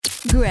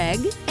Greg,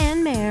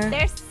 and Mare.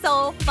 They're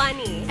so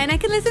funny. And I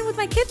can listen with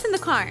my kids in the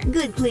car.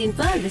 Good, clean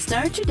fun to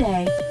start your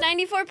day.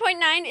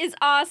 94.9 is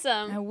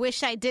awesome. I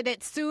wish I did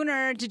it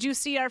sooner. Did you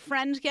see our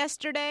friend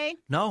yesterday?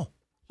 No.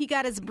 He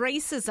got his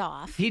braces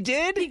off. He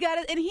did? He got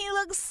it, and he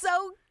looks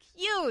so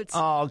cute.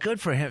 Oh, good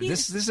for him.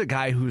 This is a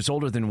guy who's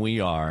older than we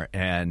are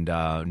and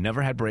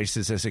never had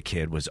braces as a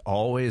kid, was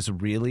always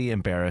really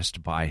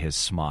embarrassed by his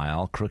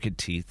smile, crooked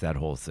teeth, that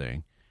whole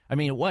thing. I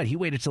mean, what? He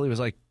waited till he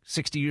was like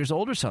 60 years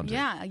old or something.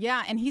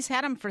 Yeah, and he's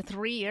had them for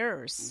 3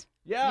 years.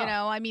 Yeah. You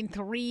know, I mean,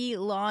 3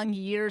 long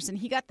years, and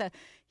he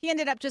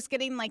ended up just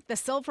getting like the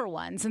silver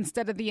ones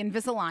instead of the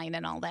Invisalign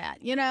and all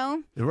that, you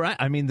know? Right.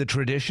 I mean, the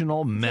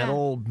traditional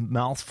metal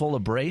mouthful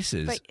of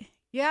braces. But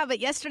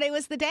yesterday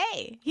was the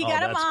day. He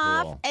got them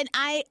off, cool. And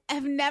I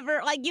have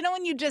never, like, you know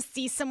when you just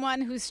see someone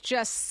who's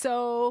just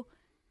so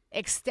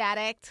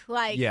ecstatic?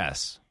 Like,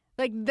 yes.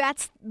 Like,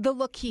 that's the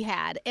look he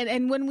had.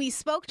 And when we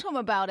spoke to him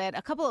about it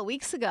a couple of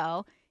weeks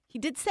ago, he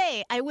did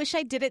say, I wish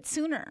I did it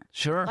sooner.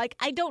 Sure. Like,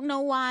 I don't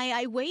know why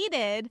I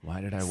waited.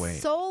 Why did I wait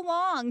so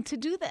long to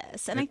do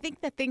this? And I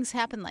think that things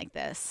happen like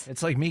this.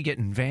 It's like me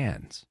getting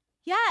Vans.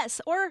 Yes,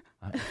 or...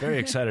 I'm very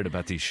excited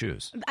about these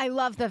shoes. I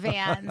love the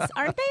Vans.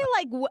 Aren't they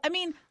like... I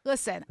mean,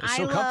 listen, They're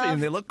so comfy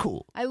and they look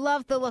cool. I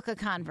love the look of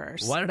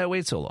Converse. Why did I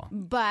wait so long?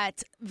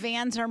 But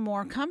Vans are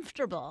more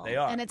comfortable. They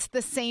are. And it's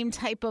the same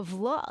type of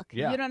look.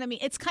 Yeah. You know what I mean?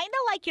 It's kind of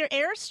like your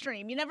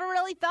Airstream. You never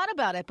really thought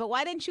about it, but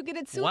why didn't you get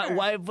it sooner?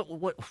 Why did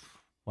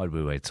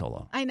we wait so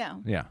long? I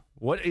know. Yeah.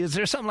 What is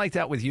there something like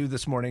that with you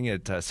this morning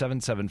at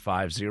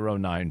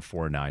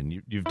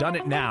 775-0949? You've done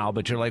it now,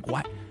 but you're like,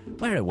 why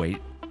did I wait?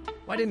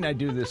 Why didn't I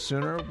do this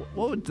sooner?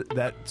 What would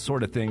that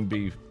sort of thing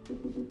be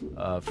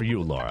for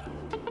you, Laura?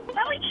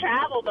 Probably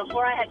travel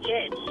before I had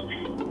kids.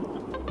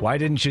 Why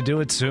didn't you do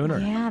it sooner?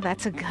 Yeah,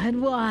 that's a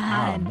good one.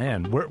 Oh,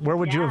 man. Where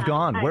would you have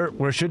gone?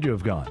 Where should you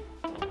have gone?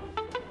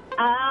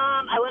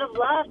 I would have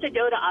loved to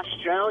go to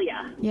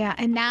Australia. Yeah,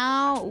 and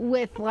now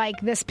with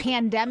like this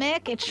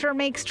pandemic, it sure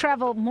makes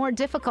travel more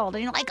difficult.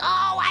 And you're like,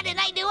 oh, why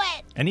didn't I do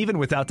it? And even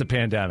without the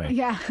pandemic.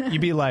 Yeah.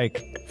 You'd be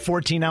like,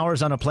 14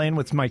 hours on a plane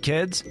with my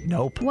kids?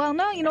 Nope. Well,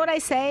 no, you know what I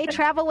say?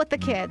 Travel with the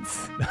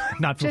kids.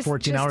 Not for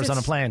 14 hours on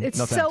a plane. It's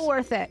no so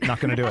worth it. Not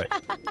going to do it.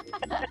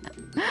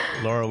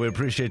 Laura, we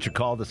appreciate your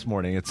call this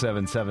morning at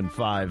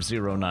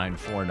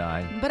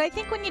 775-0949. But I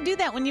think when you do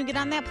that, when you get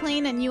on that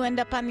plane and you end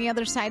up on the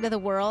other side of the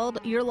world,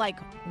 you're like,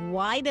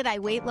 why did I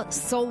wait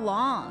so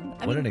long?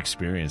 What an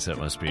experience that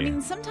must be. I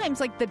mean, sometimes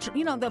like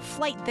the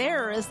flight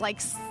there is like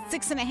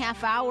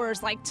 6.5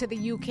 hours, like to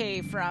the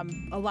UK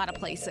from a lot of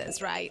places,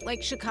 right?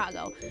 Like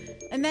Chicago.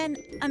 And then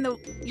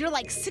you're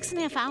like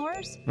 6.5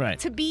 hours? Right.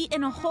 To be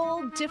in a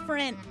whole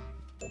different,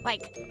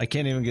 like... I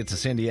can't even get to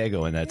San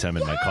Diego in that time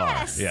in my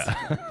car. Yeah.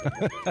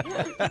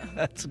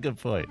 That's a good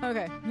point.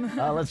 Okay.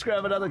 Let's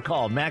grab another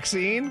call.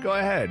 Maxine, go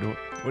ahead.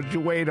 What did you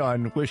wait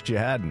on, wished you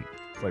hadn't?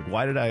 Like,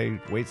 why did I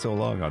wait so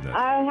long on this?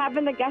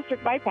 Having the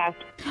gastric bypass.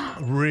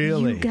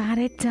 Really? You got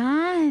it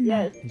done.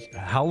 Yes.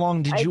 How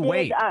long did you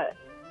wait?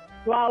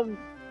 Well,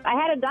 I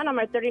had it done on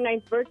my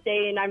 39th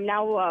birthday, and I'm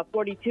now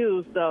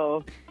 42,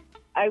 so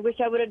I wish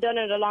I would have done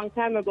it a long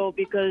time ago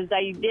because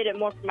I did it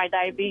more for my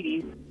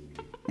diabetes.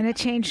 And it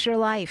changed your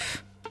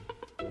life.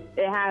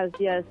 It has,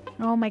 yes.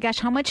 Oh, my gosh.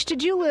 How much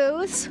did you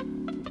lose?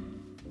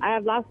 I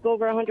have lost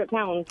over 100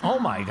 pounds. Oh,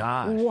 my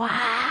gosh.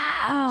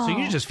 Wow. So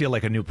you just feel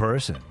like a new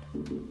person.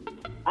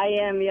 I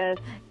am, yes.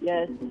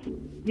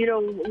 You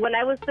know, when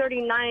I was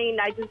 39,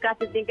 I just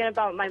got to thinking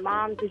about my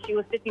mom because she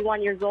was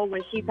 51 years old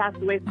when she passed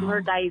away from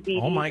her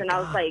diabetes. Oh, my and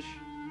gosh. I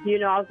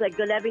was like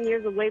 11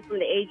 years away from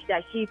the age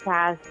that she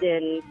passed.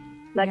 And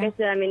like I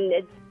said, I mean,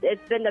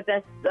 it's been the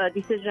best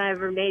decision I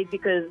ever made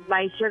because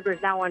my sugar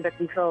is now under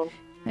control.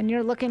 And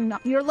you're looking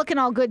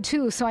all good,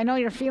 too, so I know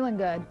you're feeling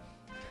good.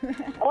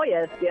 Oh,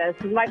 yes.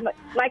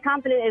 My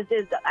confidence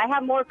is I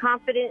have more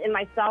confidence in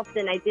myself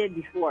than I did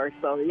before,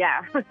 so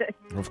yeah.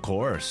 Of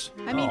course.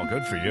 I mean,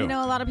 good for you. You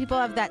know, a lot of people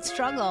have that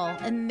struggle,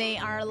 and they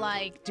are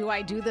like, do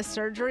I do the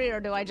surgery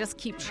or do I just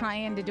keep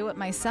trying to do it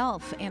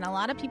myself? And a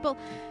lot of people,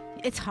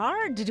 it's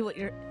hard to do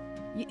it.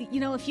 You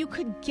know, if you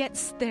could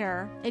get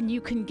there and you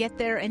can get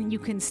there and you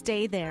can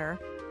stay there,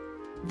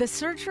 the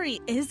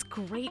surgery is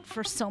great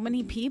for so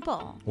many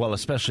people. Well,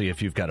 especially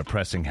if you've got a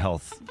pressing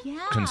health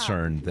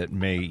concern that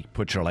may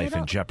put your life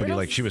in jeopardy.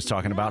 Like she was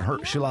talking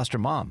about she lost her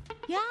mom.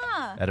 Yeah.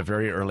 At a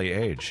very early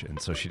age. And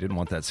so she didn't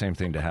want that same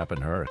thing to happen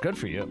to her. Good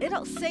for you.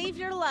 It'll save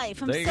your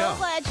life. I'm There you so go.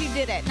 glad you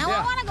did it. Now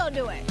I want to go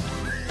do it.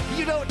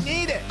 You don't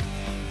need it.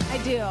 I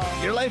do.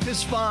 Your life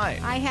is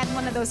fine. I had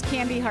one of those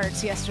candy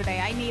hearts yesterday.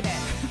 I need it.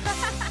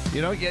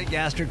 You don't get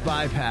gastric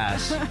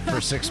bypass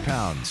for 6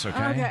 pounds,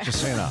 okay?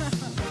 Just so you know.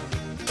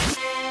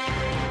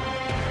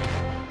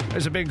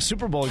 There's a big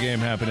Super Bowl game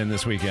happening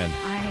this weekend.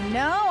 I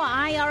know.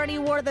 I already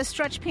wore the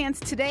stretch pants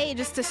today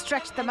just to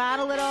stretch them out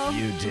a little.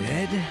 You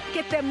did?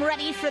 Get them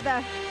ready for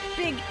the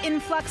big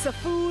influx of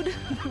food.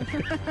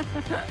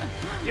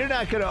 You're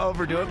not going to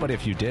overdo it, but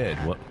if you did,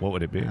 what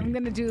would it be? I'm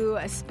going to do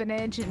a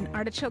spinach and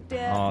artichoke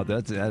dip. Oh,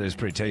 that is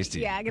pretty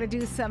tasty. Yeah, I'm going to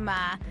do some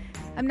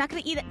I'm not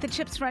going to eat the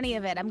chips for any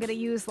of it. I'm going to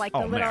use like the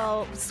Oh,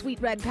 little sweet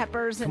red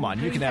peppers. And Come on,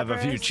 you green can have a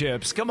few peppers.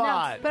 chips. Come No,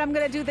 on. but I'm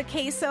going to do the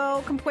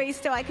queso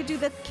compuesto. I could do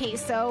the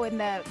queso and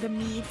the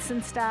meats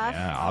and stuff.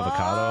 Yeah,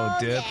 avocado Oh,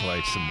 dip, yeah.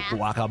 like some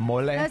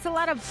guacamole. There's a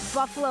lot of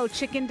buffalo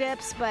chicken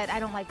dips, but I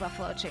don't like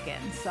buffalo chicken.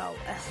 So,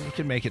 You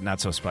can make it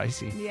not so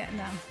spicy. yeah,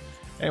 no.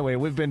 Anyway,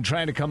 we've been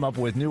trying to come up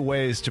with new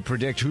ways to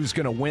predict who's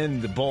going to win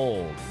the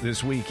bowl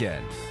this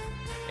weekend.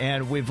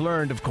 And we've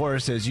learned, of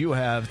course, as you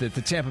have, that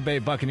the Tampa Bay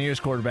Buccaneers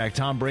quarterback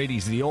Tom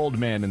Brady's the old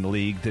man in the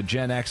league, the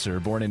Gen Xer,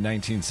 born in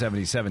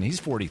 1977. He's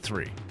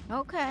 43.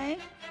 Okay.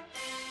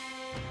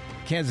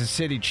 Kansas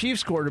City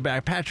Chiefs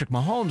quarterback Patrick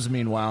Mahomes,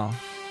 meanwhile,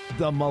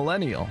 the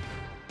millennial,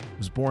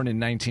 was born in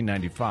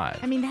 1995.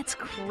 I mean, that's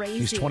crazy.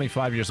 He's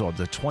 25 years old.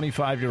 The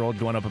 25-year-old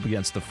going up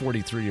against the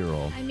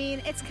 43-year-old. I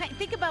mean,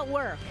 think about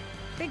work.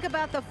 Think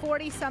about the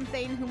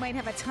 40-something who might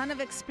have a ton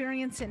of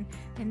experience and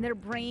their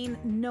brain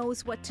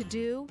knows what to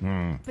do.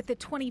 But the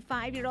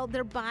 25-year-old,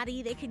 their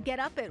body, they could get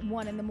up at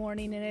 1 in the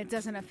morning and it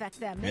doesn't affect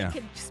them. They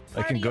could just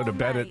They can party go to all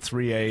bed night. at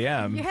 3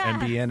 a.m. Yeah. and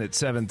be in at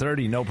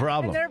 7:30, no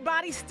problem. And their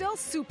body's still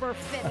super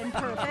fit and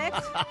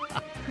perfect.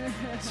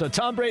 So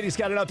Tom Brady's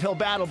got an uphill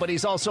battle, but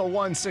he's also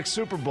won 6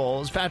 Super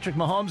Bowls. Patrick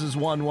Mahomes has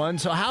won 1.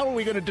 So how are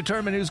we going to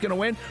determine who's going to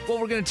win? Well,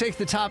 we're going to take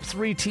the top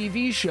 3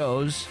 TV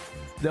shows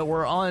that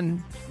were on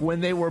when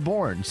they were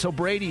born. So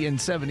Brady in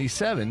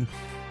 77,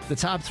 the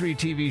top 3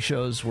 TV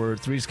shows were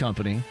Three's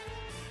Company,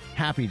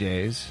 Happy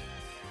Days,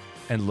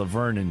 and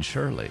Laverne and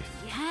Shirley.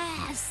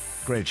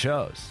 Yes. Great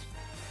shows.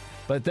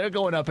 But they're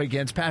going up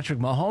against Patrick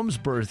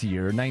Mahomes' birth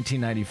year,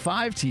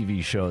 1995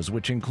 TV shows,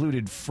 which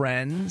included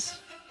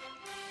Friends,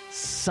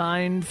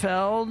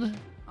 Seinfeld,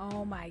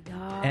 Oh, my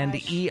gosh. and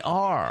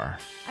ER.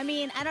 I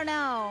mean, I don't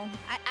know.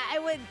 I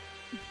would...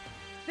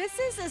 This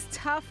is as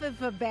tough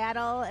of a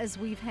battle as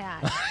we've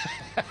had.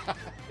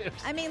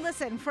 I mean,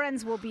 listen,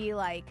 Friends will be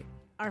like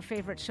our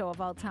favorite show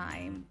of all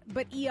time.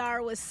 But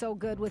ER was so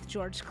good with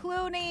George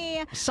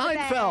Clooney.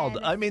 Seinfeld.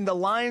 Then- I mean, the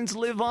lines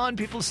live on.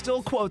 People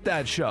still quote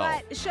that show.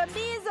 But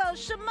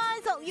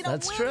Shamizo, you know,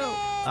 That's women, true.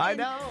 I and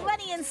know.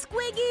 Lenny and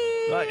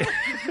Squiggy,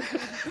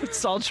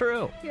 It's all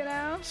true. you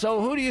know?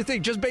 So who do you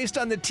think, just based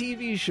on the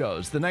TV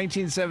shows, the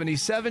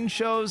 1977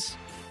 shows,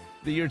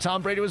 the year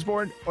Tom Brady was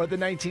born, or the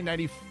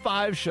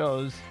 1995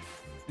 shows,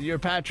 the year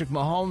Patrick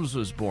Mahomes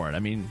was born? I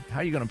mean, how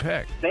are you going to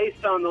pick?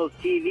 Based on those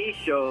TV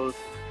shows,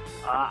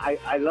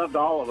 I loved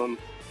all of them.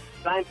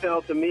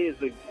 Seinfeld to me is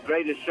the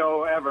greatest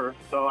show ever,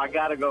 so I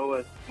got to go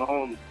with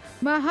Mahomes.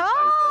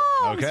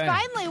 Mahomes! Okay.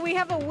 Finally, we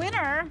have a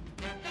winner.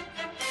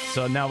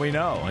 So now we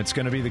know it's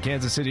going to be the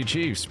Kansas City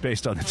Chiefs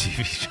based on the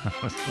TV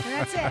shows. And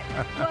that's it.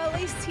 Well,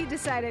 at least he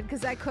decided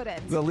because I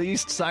couldn't. The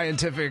least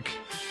scientific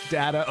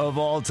data of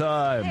all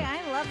time. Hey,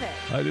 I love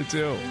it. I do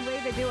too. Good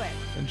way to do it.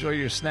 Enjoy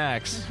your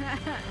snacks.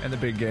 And the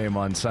big game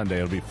on Sunday.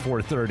 It'll be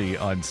 4:30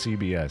 on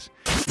CBS.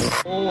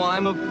 Oh,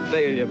 I'm a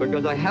failure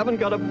because I haven't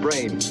got a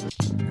brain.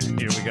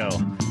 Here we go.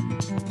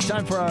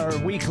 Time for our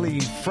weekly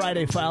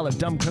Friday file of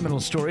dumb criminal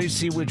stories.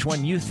 See which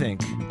one you think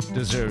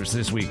deserves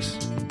this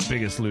week's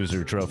Biggest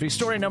Loser trophy.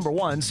 Story number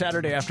 1,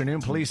 Saturday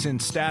afternoon, police in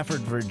Stafford,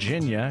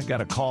 Virginia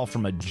got a call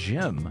from a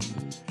gym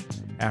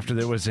after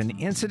there was an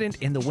incident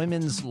in the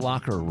women's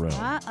locker room.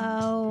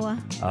 Uh-oh.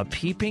 A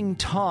peeping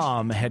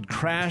Tom had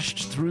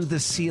crashed through the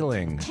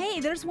ceiling. Hey,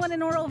 there's one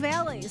in Oro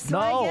Valley, so No.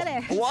 I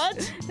get it.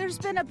 What?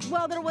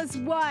 There was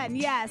one,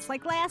 yes,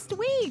 like last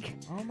week.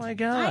 Oh, my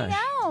gosh. I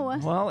know.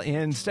 Well,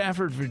 in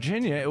Stafford,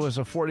 Virginia, it was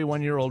a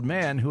 41-year-old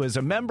man who is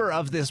a member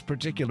of this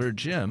particular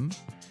gym,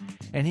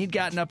 and he'd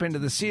gotten up into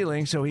the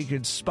ceiling so he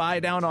could spy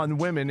down on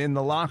women in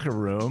the locker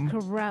room.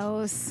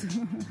 Gross.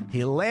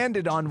 He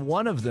landed on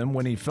one of them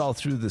when he fell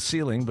through the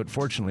ceiling, but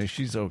fortunately,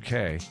 she's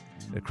okay.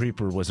 The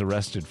creeper was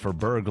arrested for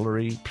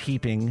burglary,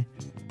 peeping,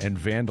 and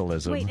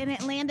vandalism. Wait, and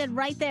it landed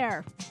right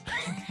there.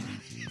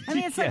 I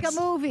mean, it's like Yes.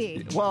 a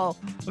movie. Well,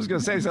 I was going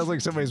to say, sounds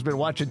like somebody's been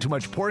watching too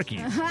much Porky's,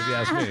 if you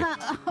ask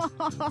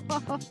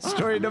me.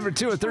 Story number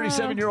 2, a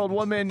 37-year-old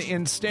woman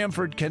in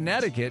Stamford,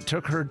 Connecticut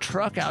took her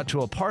truck out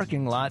to a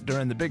parking lot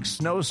during the big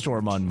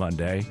snowstorm on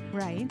Monday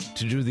Right.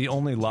 to do the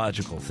only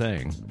logical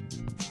thing,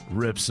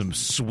 rip some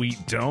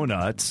sweet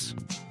donuts.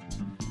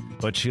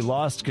 But she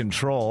lost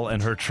control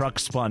and her truck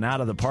spun out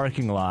of the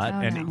parking lot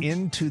and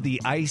into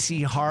the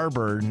icy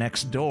harbor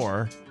next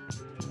door.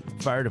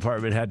 Fire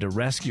department had to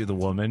rescue the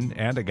woman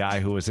and a guy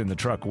who was in the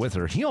truck with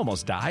her. He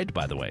almost died,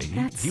 by the way.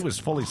 He was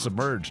fully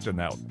submerged in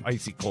that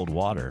icy cold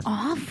water.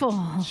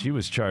 Awful. She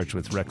was charged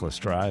with reckless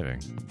driving.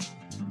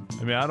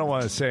 I mean, I don't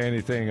want to say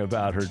anything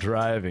about her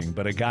driving,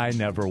 but a guy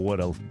never would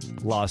have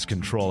lost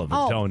control of a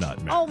donut,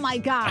 man. Oh, my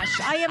gosh.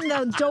 I am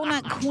the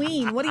donut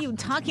queen. What are you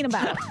talking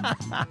about?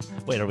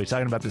 Wait, are we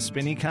talking about the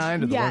spinny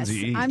kind or the Yes.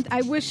 ones you eat?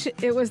 I wish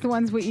it was the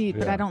ones we eat,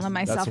 but Yeah, I don't let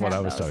myself that's what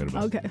have I was those.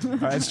 talking about. Okay.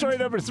 All right, story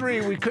number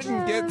 3. We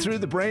couldn't get through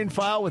the brain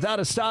file without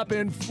a stop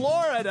in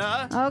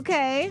Florida.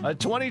 Okay. A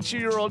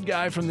 22-year-old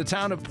guy from the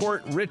town of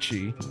Port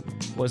Richey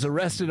was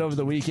arrested over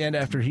the weekend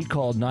after he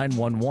called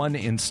 911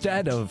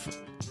 instead of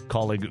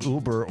calling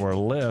Uber or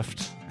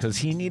Lyft because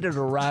he needed a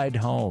ride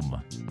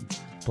home.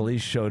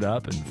 Police showed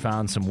up and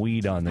found some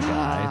weed on the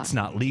guy. It's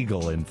not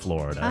legal in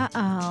Florida.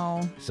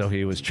 Uh-oh. So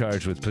he was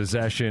charged with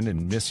possession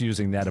and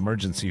misusing that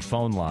emergency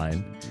phone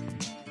line.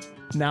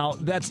 Now,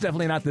 that's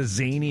definitely not the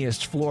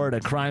zaniest Florida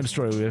crime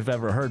story we've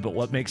ever heard, but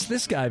what makes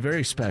this guy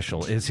very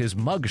special is his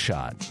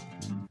mugshot.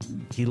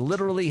 He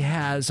literally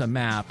has a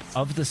map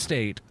of the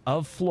state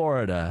of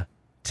Florida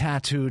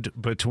tattooed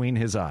between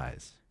his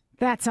eyes.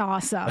 That's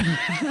awesome.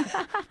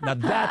 Now,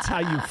 that's how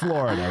you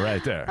Florida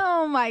right there.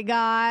 Oh, my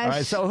gosh. All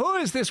right, so who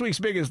is this week's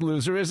biggest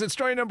loser? Is it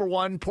story number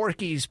 1,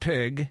 Porky's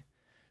Pig?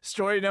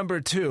 Story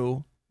number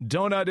 2,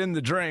 Donut in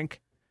the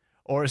Drink?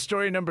 Or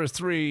story number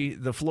 3,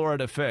 the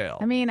Florida fail?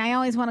 I mean, I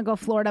always want to go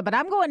Florida, but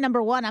I'm going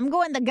number 1. I'm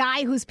going the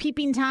guy who's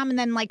peeping Tom and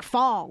then,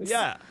 falls.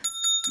 Yeah.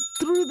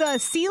 Through the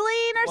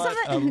ceiling or What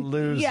something? a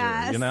loser,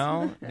 Yes. you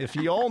know? If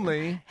he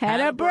only Had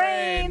a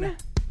brain.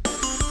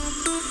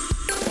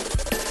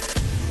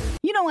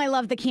 You know I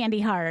love the candy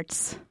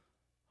hearts.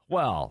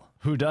 Well,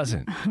 who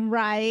doesn't?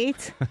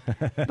 Right?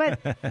 But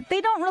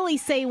they don't really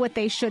say what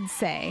they should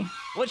say.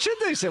 What should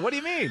they say? What do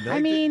you mean?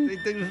 I mean-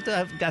 They've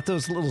got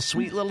those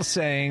sweet little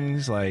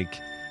sayings like,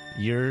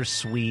 you're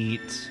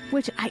sweet.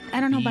 Which, I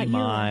don't know Be about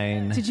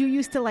mine. you. Did you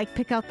used to,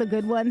 pick out the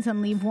good ones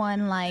and leave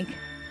one,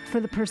 for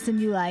the person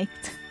you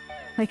liked?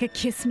 Like a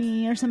kiss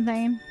me or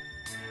something?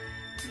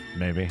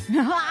 Maybe.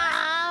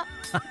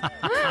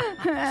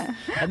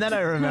 And then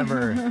I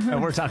remember,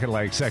 and we're talking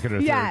second or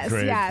third yes,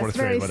 grade, fourth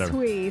very grade, whatever.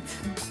 sweet.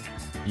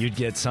 You'd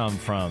get some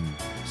from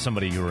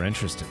somebody you were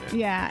interested in.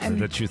 Yeah, or and-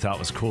 that you thought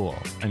was cool.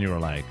 And you were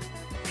like,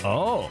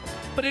 oh.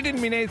 But it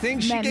didn't mean anything.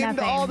 She Meant gave them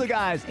to nothing. all the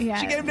guys. Yeah,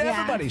 She gave them to yeah,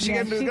 everybody. She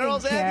yeah, gave them to the she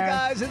girls didn't and the care.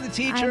 guys and the I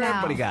teacher. know.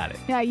 Everybody got it.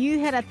 Yeah, you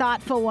had a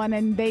thoughtful one,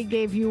 and they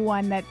gave you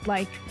one that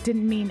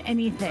didn't mean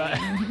anything.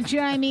 Do you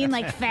know what I mean?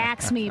 Like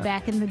fax me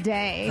back in the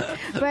day.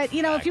 But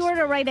if you were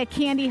to write a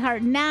candy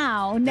heart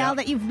now Yep.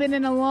 that you've been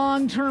in a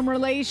long-term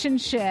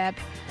relationship,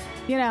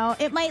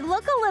 it might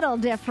look a little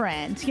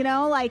different.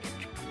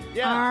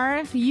 Yeah.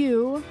 Are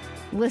you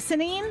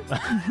listening?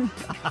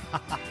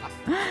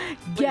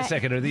 Wait a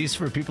second. Are these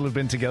for people who've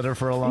been together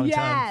for a long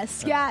time?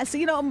 Yes.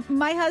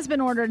 My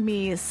husband ordered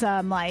me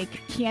some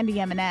candy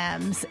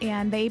M&Ms,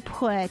 and they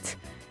put,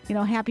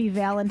 Happy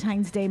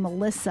Valentine's Day,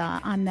 Melissa,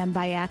 on them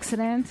by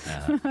accident.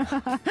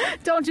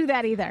 Don't do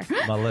that either.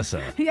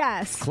 Melissa.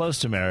 Yes. Close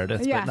to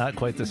Meredith, Yeah. but not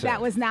quite the same.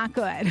 That was not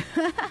good.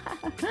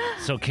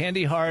 So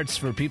candy hearts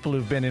for people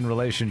who've been in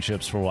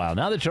relationships for a while.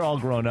 Now that you're all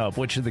grown up,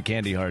 what should the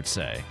candy hearts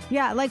say?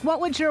 Yeah,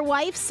 what would your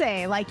wife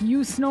say?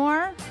 You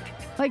snore?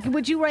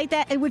 Would you write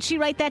that? Would she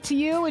write that to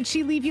you? Would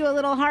she leave you a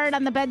little heart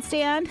on the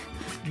bedstand?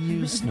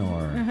 You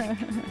snore.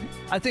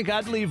 I think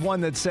I'd leave one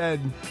that said,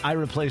 I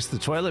replaced the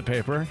toilet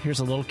paper. Here's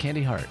a little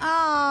candy heart.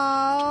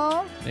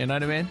 Oh. You know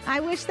what I mean? I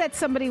wish that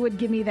somebody would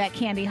give me that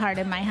candy heart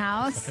in my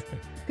house.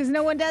 Because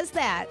no one does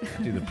that.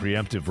 Do the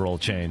preemptive roll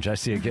change. I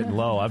see it getting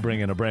low. I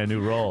bring in a brand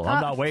new roll.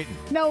 I'm not waiting.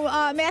 No,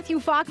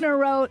 Matthew Faulkner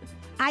wrote,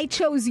 I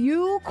chose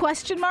you, ?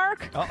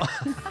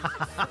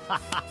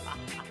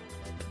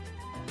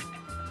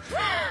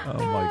 Oh,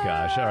 my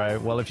gosh. All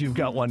right. Well, if you've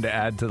got one to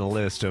add to the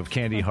list of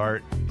candy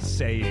heart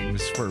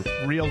sayings for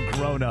real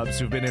grown-ups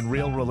who've been in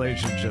real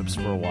relationships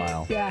for a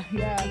while. Yeah.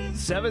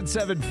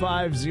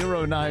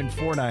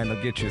 775-0949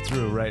 will get you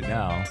through right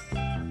now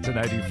to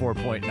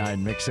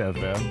 94.9 Mix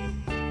FM.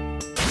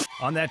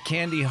 On that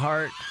candy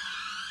heart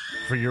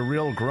for your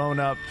real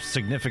grown-up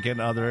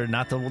significant other,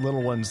 not the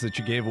little ones that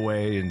you gave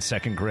away in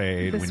second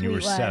grade The when you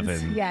were sweet ones.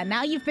 7. Yeah,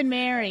 now you've been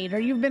married or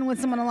you've been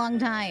with someone a long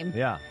time.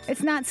 Yeah.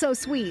 It's not so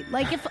sweet.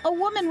 If a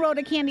woman wrote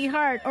a candy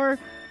heart or,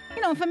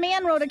 if a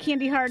man wrote a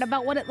candy heart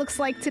about what it looks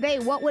like today,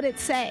 what would it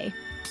say?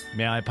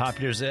 May I pop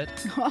your zit?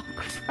 Oh,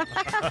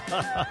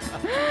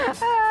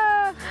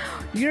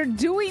 you're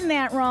doing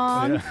that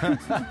wrong.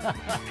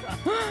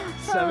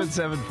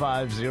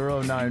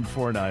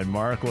 775-0949.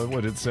 Mark, what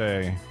would it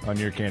say on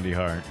your candy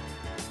heart?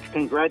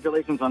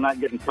 Congratulations on not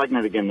getting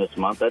pregnant again this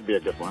month. That'd be a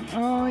good one.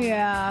 Oh,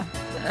 yeah.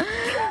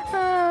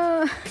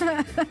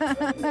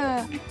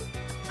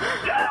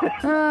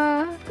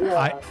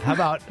 How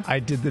about I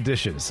did the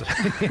dishes?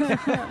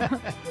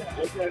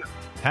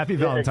 Happy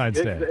Valentine's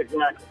Day.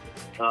 Exactly.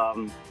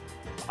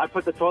 I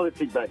put the toilet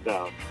seat back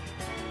down.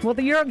 Well,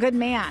 you're a good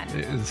man.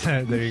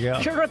 There you go.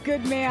 You're a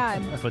good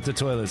man. Put the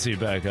toilet seat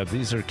back up.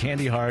 These are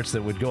candy hearts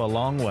that would go a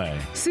long way.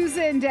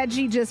 Susan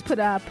Deji just put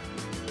up,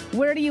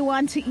 where do you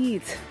want to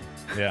eat?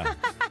 Yeah.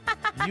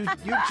 You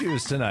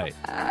choose tonight.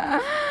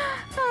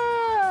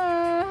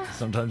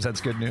 Sometimes that's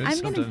good news.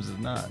 Sometimes it's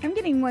not. I'm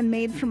getting one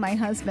made from my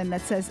husband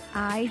that says,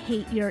 I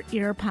hate your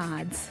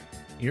earpods.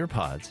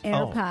 Earpods.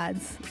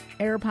 AirPods.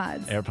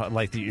 AirPods. AirPod,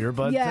 like the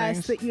earbud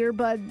yes, things? the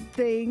earbud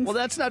things. Well,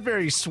 that's not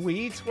very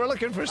sweet. We're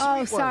looking for sweet Oh,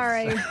 ones.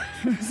 sorry.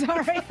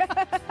 Sorry.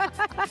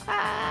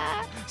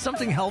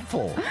 Something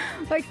helpful.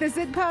 Like the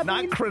zit popping?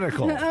 Not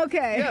critical.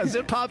 Okay. Yeah,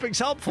 zit popping's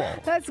helpful.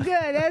 That's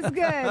good. That's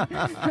good.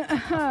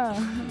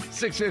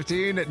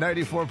 6:15 at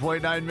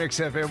 94.9 Mix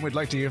FM. We'd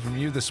like to hear from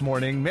you this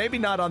morning. Maybe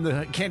not on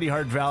the Candy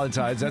Heart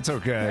Valentine's. That's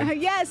okay.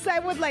 Yes, I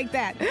would like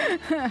that.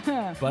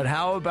 But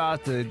how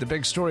about the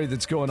big story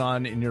that's going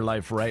on in your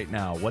life right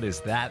now? What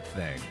is that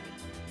thing?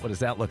 What is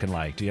that looking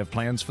like? Do you have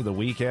plans for the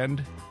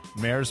weekend?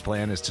 Mare's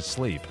plan is to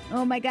sleep.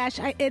 Oh my gosh,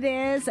 it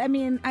is. I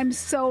mean, I'm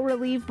so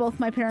relieved both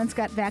my parents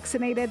got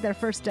vaccinated, their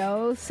first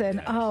dose,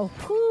 and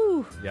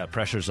whew. Yeah,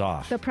 pressure's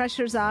off. The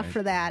pressure's off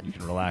for that. You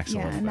can relax a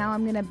Yeah, little bit. now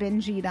I'm going to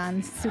binge eat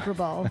on Super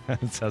Bowl.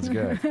 That sounds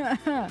good.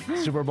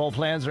 Super Bowl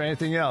plans or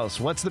anything else?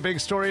 What's the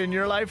big story in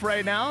your life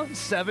right now?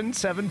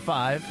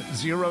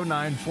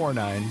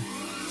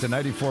 775-0949 to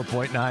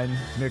 94.9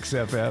 Mix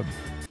FM.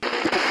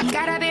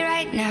 Gotta be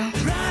right now.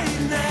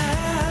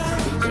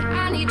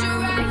 I need you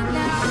right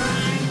now.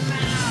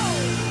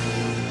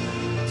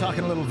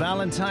 Talking a little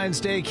Valentine's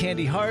Day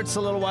candy hearts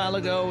a little while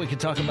ago. We could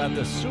talk about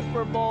the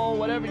Super Bowl,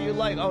 whatever you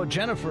like. Oh,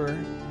 Jennifer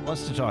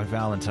wants to talk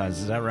Valentine's.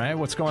 Is that right?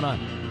 What's going on?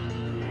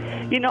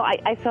 You know,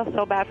 I feel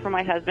so bad for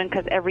my husband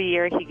because every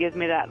year he gives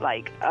me that,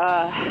 like,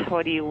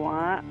 what do you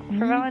want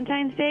for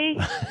Valentine's Day?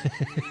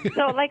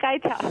 So, like, I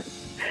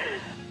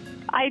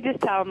just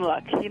tell him,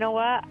 look, you know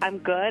what? I'm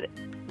good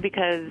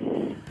because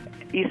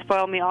you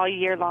spoil me all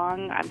year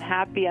long. I'm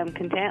happy. I'm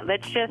content.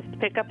 Let's just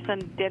pick up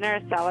some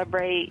dinner,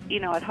 celebrate,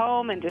 at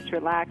home, and just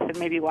relax and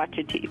maybe watch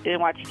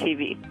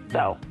TV.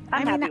 So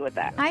I'm happy with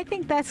that. I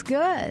think that's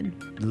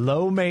good.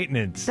 Low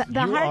maintenance.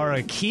 You are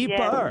a keeper.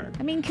 Yes.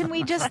 I mean, can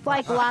we just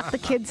lock the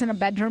kids in a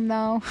bedroom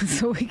though,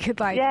 so we could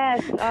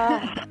Yes.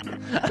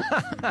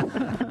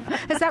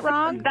 Is that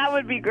wrong? That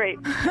would be great.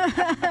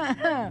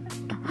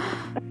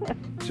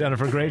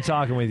 Jennifer, great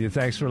talking with you.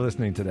 Thanks for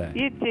listening today.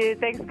 You too.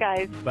 Thanks,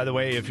 guys. By the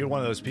way, if you're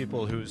one of those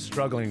people who's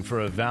struggling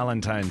for a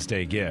Valentine's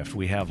Day gift,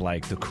 we have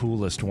the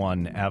coolest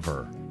one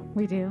ever.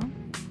 We do?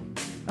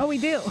 Oh, we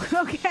do.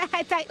 Okay.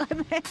 I thought.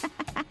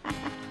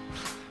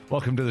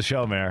 Welcome to the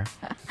show, Mare.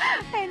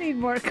 I need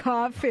more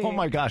coffee. Oh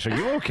my gosh, are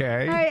you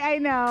okay? I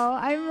know.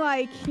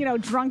 I'm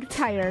drunk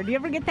tired. You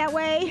ever get that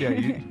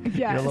way?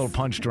 Yeah, you're a little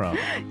punch drunk.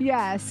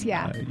 Yes,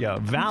 yeah. Yeah,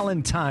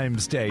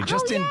 Valentine's Day,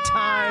 just in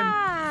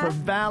time for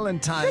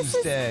Valentine's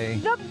Day.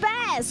 The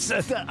best.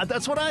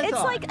 That's what I thought.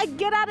 It's like a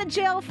get out of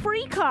jail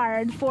free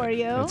card for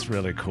you. That's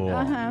really cool.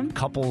 Uh-huh.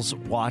 Couples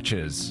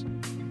watches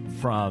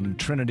from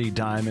Trinity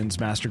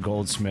Diamonds, Master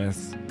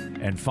Goldsmith,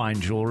 and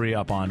fine jewelry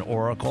up on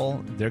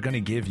Oracle. They're going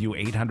to give you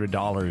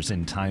 $800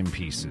 in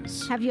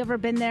timepieces. Have you ever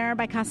been there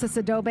by Casas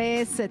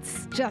Adobes?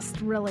 It's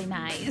just really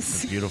nice.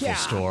 It's a beautiful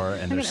store,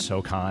 and they're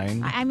so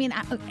kind. I'm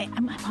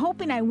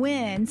hoping I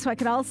win so I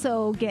could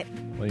also get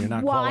you're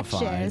not watches,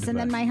 qualified, and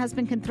then my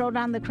husband can throw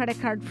down the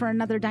credit card for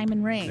another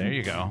diamond ring. There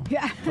you go.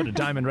 Yeah. Put a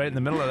diamond right in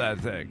the middle of that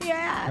thing.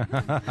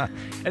 Yeah.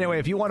 Anyway,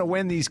 if you want to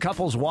win these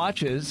couples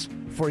watches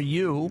for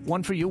you,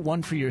 one for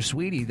your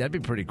sweetie, that'd be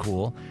pretty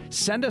cool.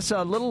 Send us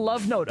a little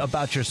love note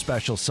about your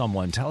special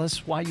someone. Tell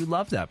us why you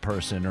love that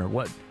person or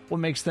what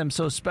makes them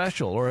so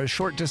special, or a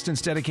short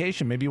distance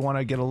dedication. Maybe you want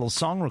to get a little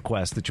song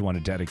request that you want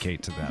to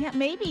dedicate to them. Yeah,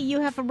 maybe you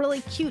have a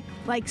really cute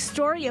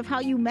story of how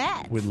you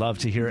met. We'd love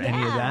to hear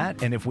any of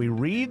that. And if we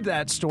read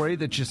that story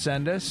that you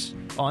send us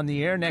on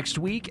the air next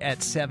week at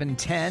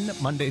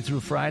 7:10, Monday through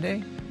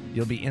Friday,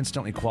 you'll be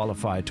instantly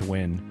qualified to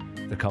win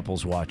the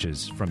couple's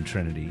watches from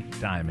Trinity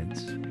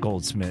Diamonds,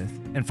 Goldsmith,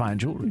 and fine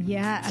jewelry.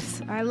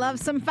 Yes, I love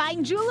some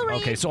fine jewelry.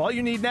 Okay, so all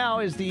you need now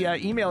is the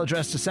email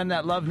address to send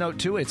that love note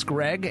to. It's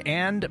Greg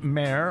and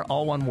Mare,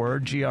 all one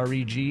word,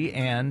 Greg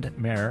and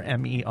Mare,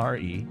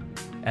 M-E-R-E,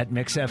 at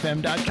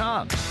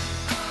mixfm.com.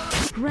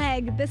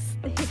 Greg, this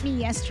hit me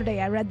yesterday.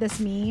 I read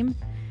this meme,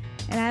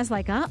 and I was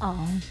like,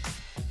 uh-oh.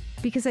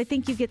 Because I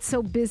think you get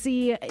so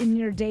busy in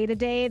your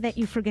day-to-day that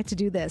you forget to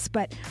do this.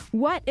 But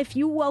what if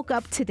you woke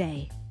up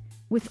today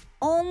with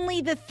only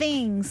the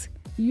things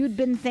you'd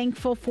been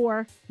thankful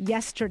for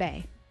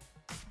yesterday?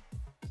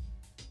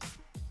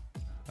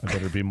 I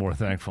better be more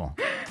thankful.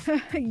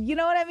 You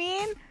know what I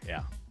mean?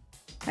 Yeah.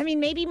 I mean,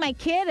 maybe my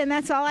kid, and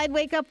that's all I'd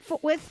wake up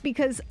with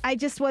because I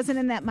just wasn't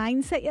in that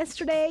mindset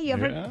yesterday. You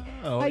ever,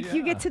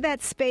 you get to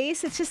that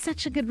space, it's just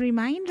such a good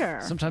reminder.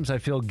 Sometimes I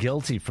feel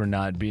guilty for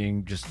not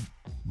being just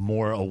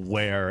more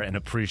aware and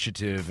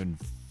appreciative and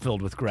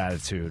filled with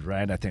gratitude,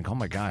 right? I think, oh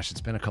my gosh,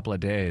 it's been a couple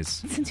of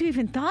days since you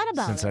even thought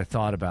about Since I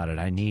thought about it.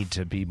 I need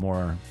to be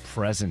more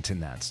present in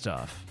that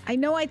stuff. I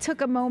know I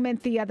took a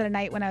moment the other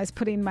night when I was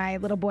putting my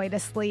little boy to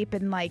sleep,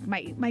 and my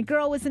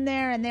girl was in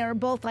there, and they were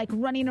both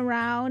running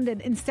around,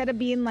 and instead of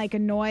being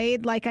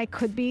annoyed like I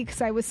could be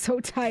because I was so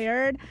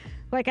tired,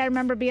 I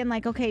remember being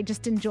okay,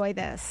 just enjoy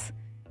this.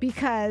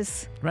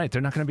 Because right,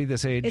 they're not going to be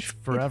this age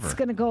forever. It's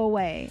going to go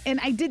away. And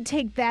I did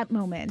take that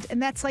moment.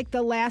 And that's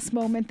the last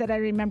moment that I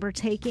remember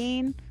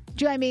taking. Do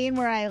you know what I mean?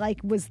 Where I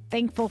was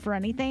thankful for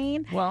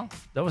anything. Well,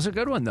 that was a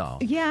good one though.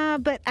 Yeah,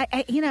 but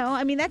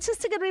I mean, that's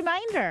just a good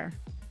reminder.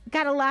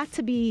 Got a lot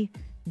to be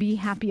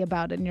happy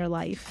about in your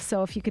life.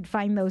 So if you could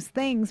find those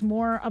things,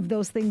 more of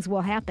those things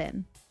will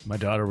happen. My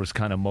daughter was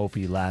kind of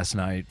mopey last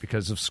night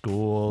because of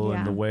school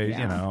and the way,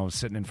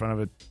 sitting in front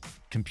of a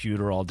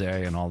computer all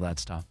day and all that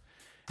stuff.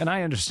 And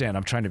I understand.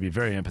 I'm trying to be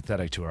very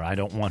empathetic to her. I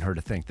don't want her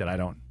to think that I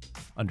don't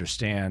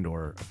understand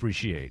or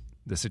appreciate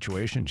the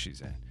situation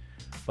she's in.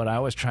 But I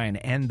always try and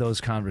end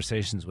those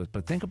conversations with,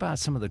 but think about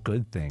some of the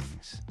good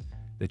things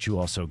that you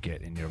also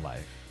get in your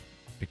life.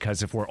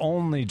 Because if we're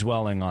only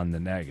dwelling on the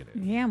negative,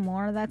 Yeah,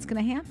 more of that's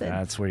going to happen.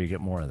 that's where you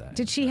get more of that.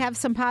 Did she have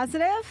some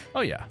positive?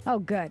 Oh, yeah. Oh,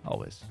 good.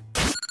 Always.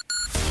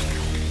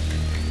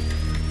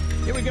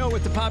 Here we go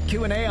with the Pop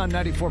Q&A on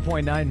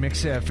 94.9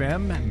 Mix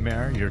FM.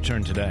 Mare, your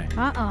turn today.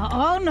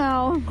 Oh,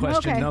 no.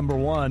 Question okay. number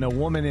 1. A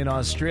woman in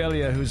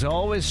Australia who's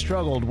always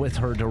struggled with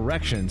her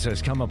directions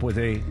has come up with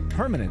a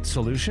permanent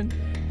solution.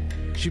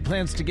 She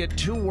plans to get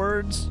 2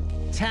 words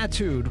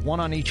tattooed, one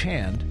on each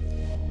hand.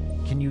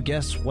 Can you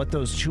guess what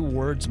those 2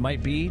 words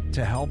might be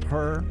to help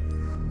her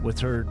with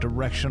her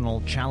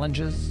directional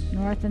challenges?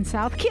 North and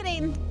south.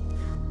 Kidding.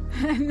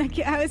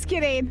 I was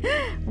kidding.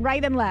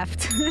 Right and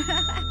left.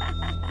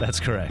 That's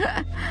correct.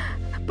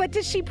 But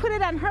does she put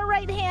it on her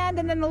right hand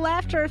and then the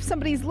left, or if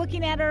somebody's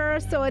looking at her,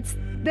 so it's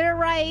their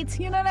right?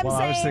 You know what I'm Well,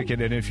 saying? I was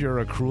thinking, and if you're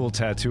a cruel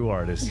tattoo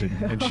artist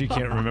and she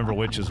can't remember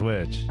which is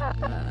which,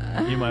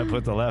 you might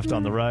put the left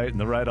on the right and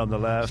the right on the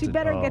left. She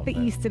better Oh, get the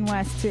man. east and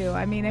west, too.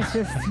 I mean, it's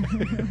just...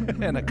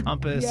 And a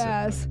compass.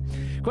 Yes.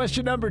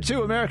 Question number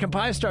 2. American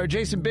Pie star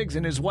Jason Biggs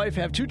and his wife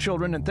have 2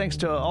 children, and thanks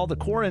to all the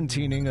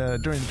quarantining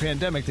during the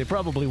pandemic, they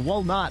probably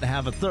will not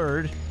have a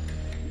third.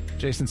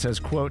 Jason says,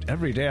 quote,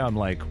 every day I'm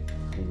like,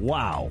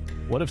 wow,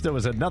 what if there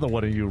was another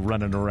one of you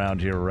running around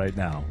here right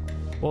now?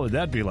 What would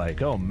that be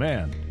like? Oh,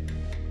 man.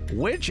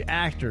 Which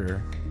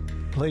actor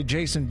played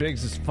Jason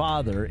Biggs'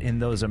 father in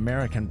those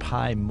American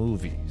Pie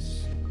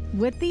movies?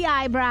 With the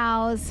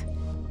eyebrows,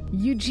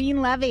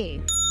 Eugene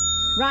Levy.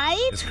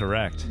 Right? Is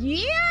correct.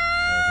 Yeah!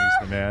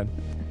 He's the man.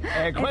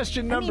 And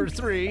question number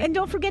 3. And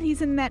don't forget,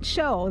 he's in that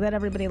show that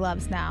everybody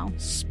loves now.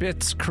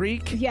 Spitz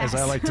Creek, Yes.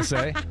 as I like to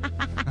say.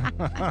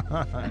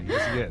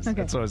 Yes, he is.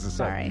 Okay. That's what I was to say.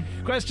 Sorry.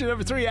 Question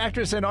number 3.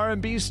 Actress and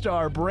R&B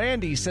star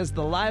Brandy says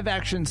the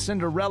live-action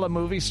Cinderella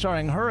movie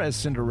starring her as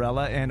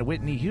Cinderella and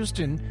Whitney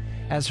Houston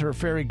as her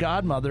fairy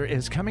godmother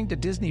is coming to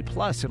Disney+.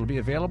 It'll be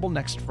available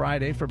next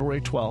Friday,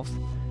 February 12th.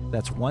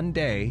 That's one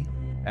day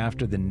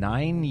after the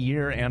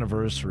 9-year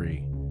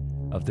anniversary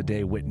of the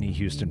day Whitney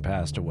Houston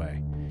passed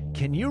away.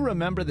 Can you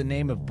remember the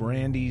name of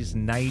Brandy's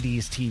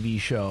 90s TV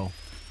show?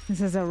 This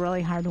is a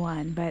really hard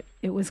one, but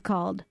it was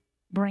called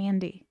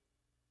Brandy.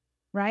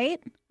 Right?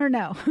 Or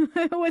no?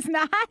 It was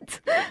not?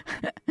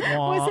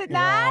 Was it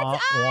not?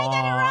 I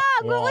got it wrong.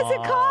 What was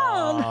it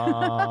called?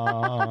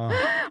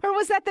 Or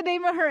was that the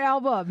name of her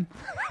album?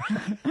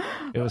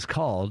 It was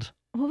called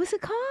What was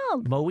it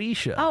called?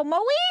 Moesha. Oh,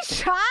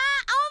 Moesha.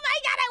 Oh, my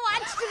God. I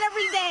watched it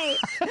every day.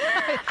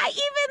 I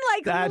even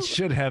like... That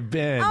should have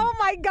been Oh,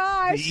 my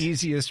gosh. the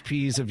easiest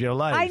piece of your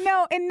life. I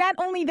know. And not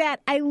only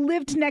that, I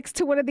lived next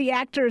to one of the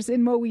actors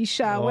in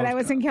Moesha when I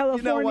was in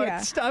California. You know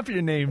what? Stop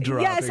your name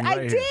dropping. Yes, I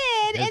right did.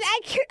 here. And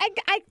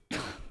I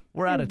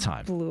We're out of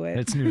time. blew it.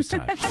 It's news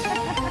time.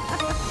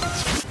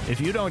 If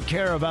you don't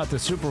care about the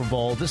Super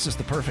Bowl, this is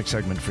the perfect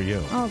segment for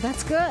you. Oh,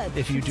 that's good.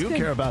 If you That's do good.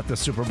 care about the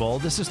Super Bowl,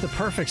 this is the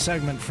perfect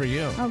segment for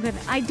you. Oh, good.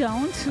 I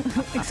don't,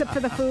 except for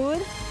the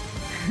food.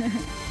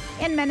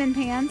 And men in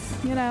pants,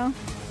 you know.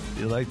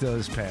 You like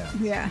those pants?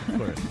 Yeah. Of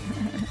course.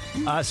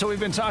 So we've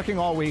been talking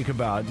all week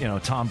about,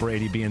 Tom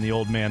Brady being the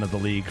old man of the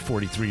league,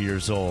 43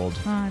 years old.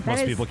 that Most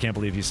is- people can't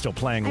believe he's still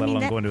playing, I let mean,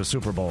 alone that- going to a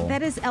Super Bowl.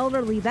 That is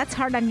elderly. That's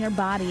hard on your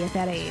body at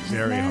that age.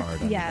 Very isn't it?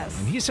 hard. on Yes.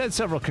 him. And he's had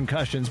several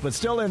concussions, but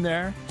still in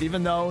there,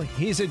 even though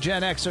he's a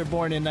Gen Xer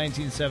born in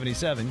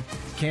 1977.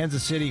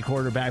 Kansas City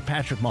quarterback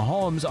Patrick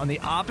Mahomes on the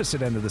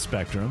opposite end of the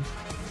spectrum,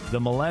 the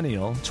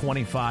millennial,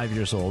 25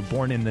 years old,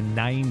 born in the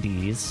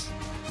 90s.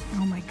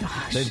 Oh, my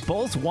gosh. They've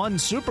both won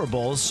Super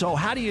Bowls, so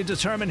how do you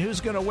determine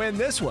who's going to win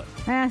this one?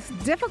 That's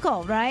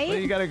difficult, right? Well,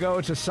 you got to go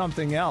to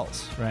something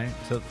else, right,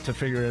 to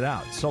figure it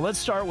out. So let's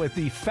start with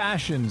the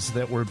fashions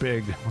that were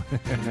big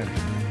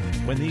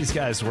when these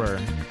guys were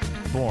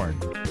born.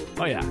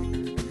 Oh, yeah.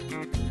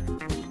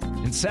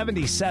 In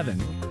 77,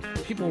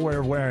 people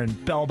were wearing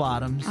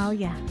bell-bottoms, Oh,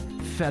 yeah.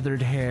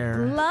 feathered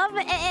hair, Love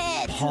it.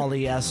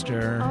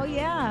 polyester. Oh,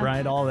 yeah.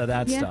 Right, all of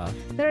that Yeah. stuff.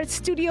 They're at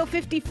Studio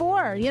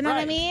 54. You know what I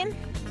Right. mean?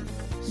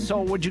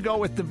 So would you go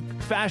with the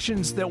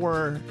fashions that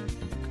were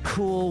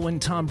cool when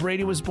Tom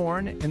Brady was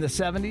born in the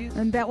 70s?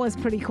 And that was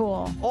pretty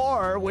cool.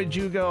 Or would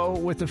you go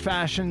with the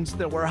fashions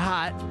that were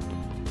hot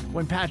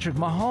when Patrick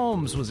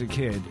Mahomes was a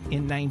kid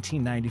in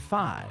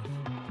 1995?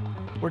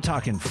 We're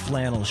talking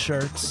flannel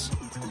shirts.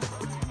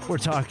 We're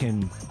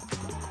talking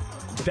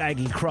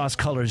baggy cross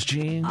colors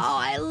jeans. Oh,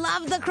 I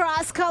love the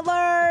cross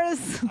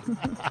colors.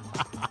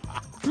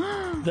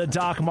 The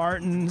Doc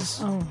Martens.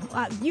 Oh,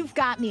 you've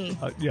got me.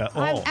 Yeah.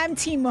 Oh. I'm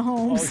Team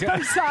Mahomes. Okay.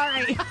 I'm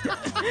sorry.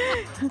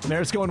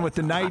 There's going with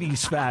the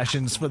 90s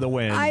fashions for the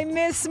win. I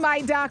miss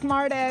my Doc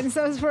Martens.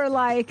 Those were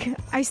like,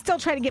 I still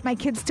try to get my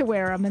kids to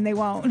wear them, and they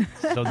won't.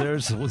 So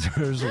there's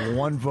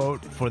one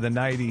vote for the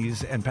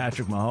 90s and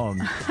Patrick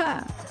Mahomes.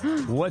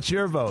 What's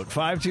your vote?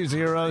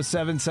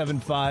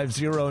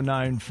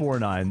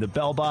 520-775-0949. The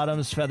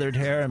bell-bottoms, feathered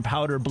hair, and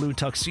powder blue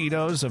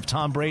tuxedos of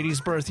Tom Brady's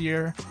birth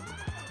year?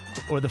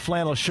 Or the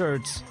flannel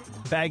shirts,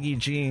 baggy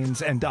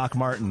jeans, and Doc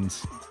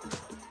Martens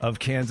of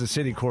Kansas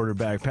City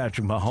quarterback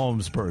Patrick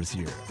Mahomes' birth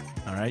year?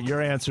 All right,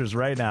 your answers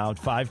right now,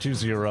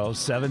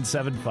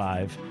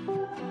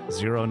 520-775-0949.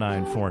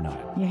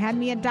 0949. You had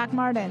me at Doc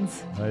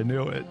Martens. I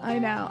knew it. I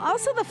know.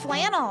 Also the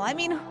flannel. I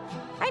mean,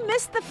 I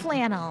miss the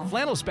flannel.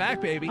 Flannel's back,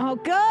 baby. Oh,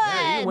 good.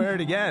 Yeah, you can wear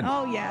it again.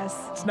 Oh, yes.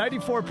 It's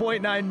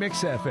 94.9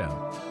 Mix FM.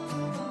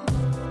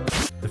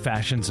 The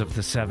fashions of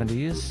the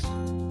 70s.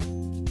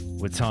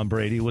 When Tom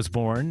Brady was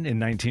born in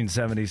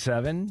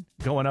 1977,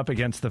 going up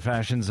against the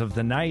fashions of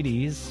the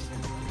 90s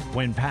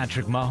when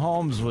Patrick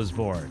Mahomes was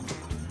born.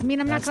 I mean,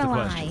 I'm That's not the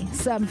going to lie. question.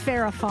 Some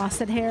Farrah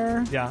Fawcett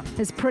hair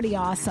is pretty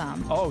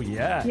awesome. Oh,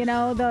 yeah. You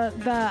know,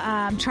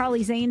 the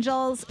Charlie's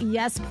Angels,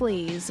 yes,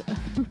 please.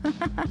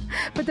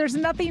 But there's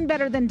nothing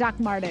better than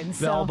Doc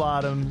Martens. Bell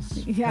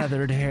bottoms,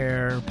 feathered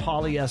hair,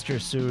 polyester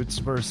suits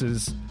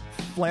versus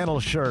flannel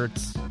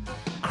shirts,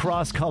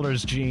 cross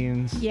colors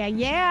jeans.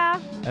 Yeah.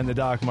 And the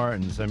Doc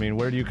Martens. I mean,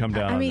 where do you come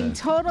down on this?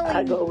 Totally.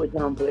 I go with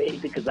Tom Brady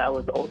because I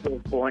was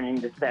also born in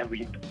the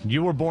 70s.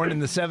 You were born in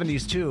the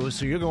 70s, too,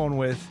 so you're going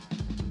with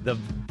the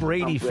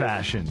Brady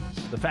fashion.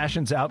 The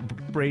fashions out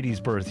Brady's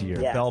birth year.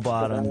 Yeah, Bell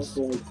bottoms.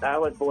 I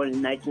was born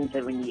in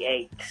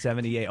 1978.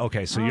 78.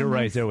 Okay, so you're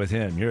right there with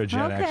him. You're a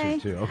Gen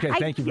Xer, too. Okay,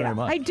 thank you very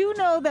much. I do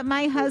know that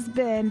my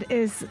husband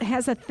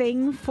has a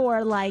thing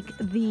for, like,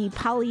 the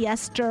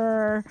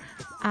polyester...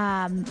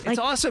 it's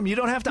awesome. You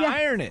don't have to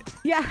iron it.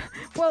 Yeah.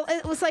 Well,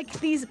 it was like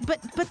these,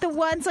 but the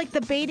ones like the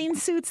bathing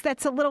suits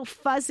that's a little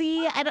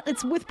fuzzy.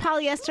 It's with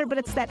polyester, but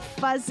it's that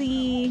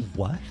fuzzy.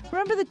 What?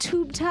 Remember the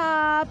tube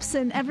tops,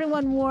 and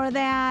everyone wore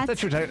that. I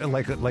thought you were talking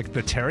like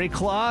the terry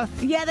cloth.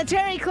 Yeah, the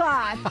terry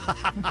cloth.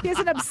 He has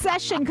an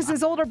obsession because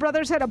his older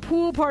brothers had a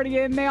pool party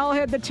and they all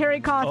had the terry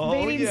cloth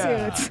bathing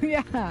suits.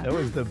 Yeah. That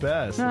was the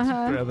best. Let's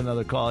grab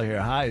another call here.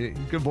 Hi.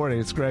 Good morning.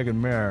 It's Greg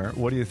and Mare.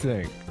 What do you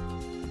think?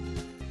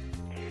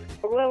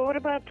 Well, what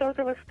about those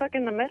that were stuck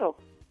in the middle?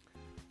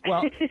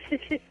 Well,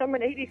 I'm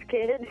an 80s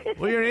kid.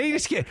 Well, you're an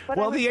 80s kid.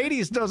 Well, the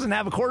 80s doesn't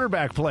have a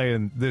quarterback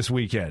playing this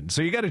weekend.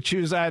 So you got to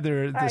choose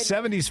either the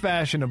 70s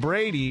fashion of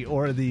Brady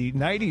or the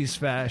 90s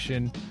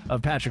fashion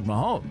of Patrick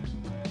Mahomes.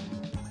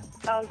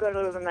 I'll go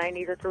to the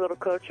 90s. It's a little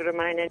closer to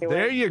mine anyway.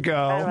 There you go.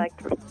 I like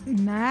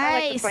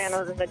Nice. the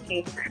flannels and the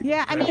jeans.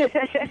 Yeah, I mean,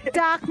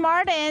 Doc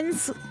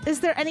Martens, is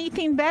there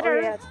anything better?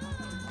 Oh, yeah.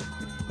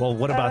 Well,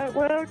 what about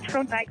well,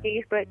 from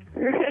Nikes, but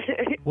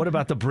what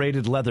about the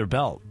braided leather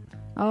belt?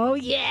 Oh,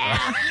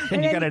 yeah.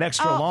 And you got it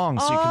extra long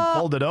so you can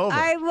fold it over.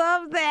 I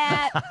love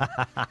that.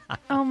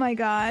 Oh, my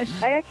gosh.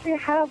 I actually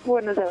have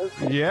one of those.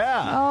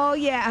 Yeah. Oh,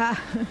 yeah.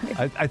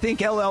 I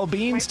think LL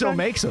Bean still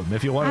makes them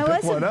if you want to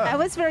pick one up. I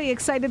was very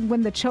excited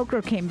when the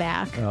choker came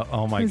back.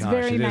 Oh my gosh,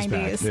 very it is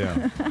 90s.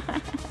 back. Yeah.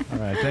 All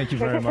right, thank you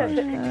very much.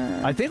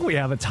 I think we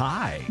have a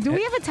tie. Do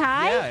we have a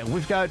tie? Yeah,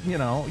 we've got,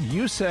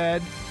 you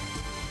said...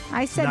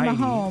 I said 90.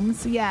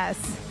 Mahomes,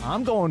 yes.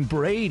 I'm going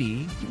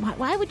Brady.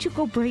 Why would you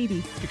go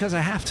Brady? Because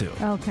I have to.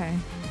 Okay.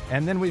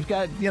 And then we've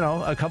got,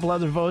 a couple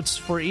other votes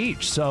for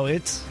each. So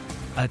it's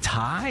a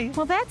tie?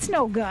 Well, that's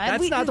no good.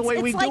 That's not the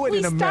way we do it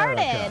in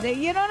America. Started.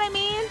 You know what I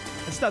mean?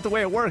 That's not the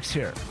way it works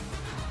here.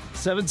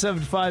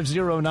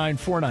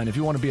 7750949 if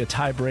you want to be a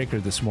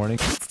tiebreaker this morning.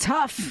 It's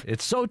tough.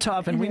 It's so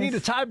tough, and we need a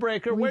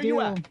tiebreaker. Where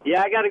you at?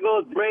 Yeah, I got to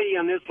go with Brady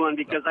on this one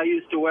because I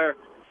used to wear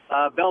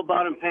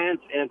bell-bottom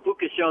pants and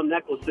puka shell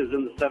necklaces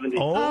in the 70s.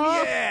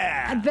 Oh,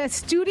 yeah. The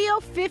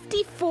Studio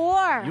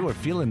 54. You were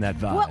feeling that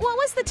vibe. What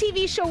was the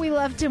TV show we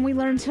loved and we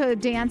learned to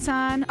dance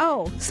on?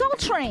 Oh, Soul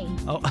Train.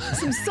 Oh.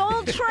 Some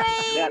Soul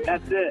Train. Yeah,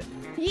 that's it.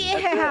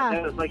 Yeah.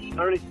 That was like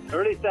early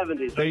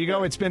 70s. There you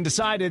go. It's been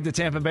decided the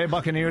Tampa Bay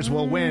Buccaneers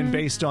will win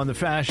based on the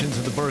fashions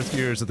of the birth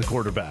years of the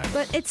quarterback.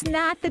 But it's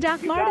not the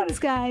Doc Martens,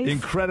 guys.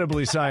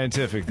 Incredibly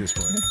scientific this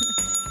morning.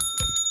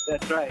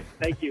 That's right.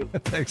 Thank you.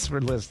 Thanks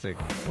for listening.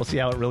 We'll see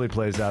how it really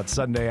plays out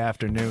Sunday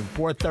afternoon,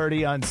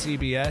 4:30 on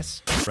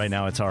CBS. Right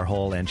now, it's our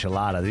whole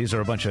enchilada. These are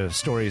a bunch of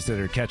stories that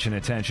are catching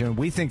attention.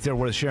 We think they're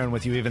worth sharing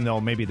with you, even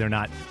though maybe they're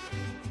not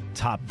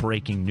top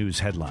breaking news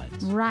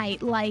headlines.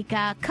 Right, like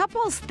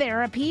couples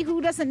therapy.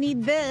 Who doesn't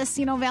need this?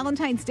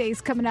 Valentine's Day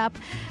is coming up,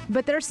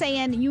 but they're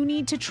saying you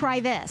need to try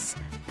this,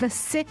 the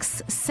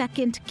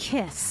 6-second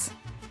kiss.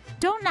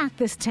 Don't knock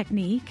this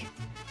technique.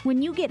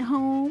 When you get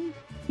home,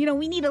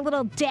 we need a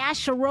little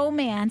dash of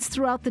romance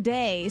throughout the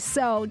day.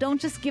 So don't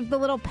just give the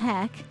little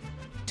peck.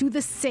 Do the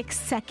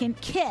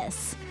 6-second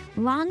kiss.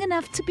 Long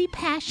enough to be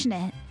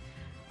passionate.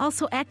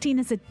 Also acting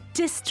as a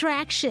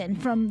distraction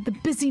from the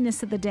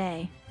busyness of the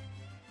day.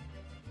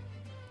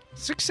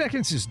 6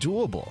 seconds is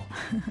doable.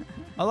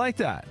 I like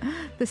that.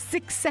 The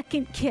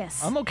 6-second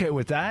kiss. I'm okay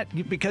with that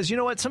because you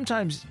know what?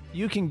 Sometimes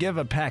you can give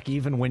a peck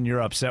even when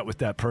you're upset with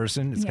that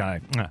person. It's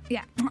kind of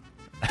yeah.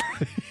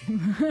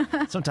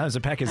 Sometimes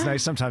a peck is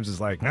nice. Sometimes it's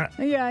like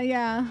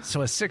Yeah.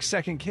 So a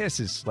 6-second kiss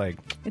is like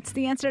it's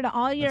the answer to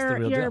all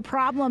your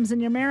problems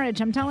in your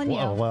marriage. I'm telling you.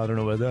 Well, I don't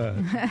know about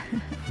that.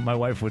 My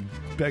wife would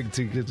beg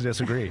to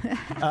disagree.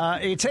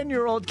 A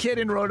 10-year-old kid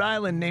in Rhode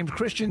Island named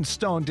Christian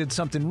Stone did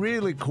something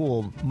really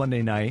cool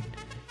Monday night.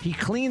 He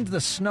cleaned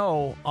the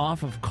snow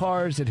off of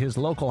cars at his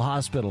local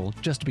hospital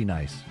just to be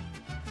nice.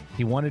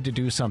 He wanted to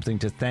do something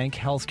to thank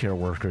healthcare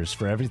workers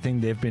for everything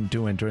they've been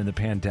doing during the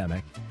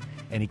pandemic.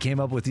 And he came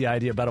up with the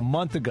idea about a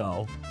month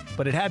ago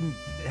but it had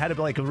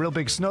like a real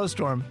big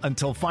snowstorm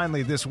until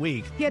finally this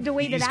week. He had to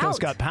wait the it East Coast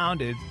out. got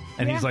pounded,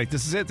 and he's like,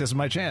 "This is it. This is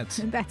my chance."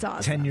 That's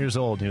awesome. 10 years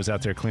old, and he was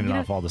out there cleaning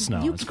off all the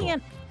snow. You It's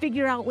can't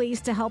figure out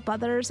ways to help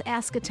others.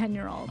 Ask a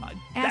 10-year-old.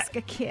 Ask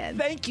a kid.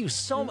 Thank you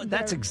so much.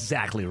 That's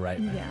exactly right,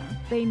 man. Yeah,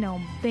 they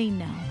know. They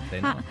know.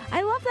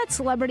 I love that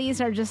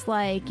celebrities are just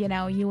like,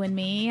 you and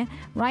me.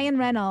 Ryan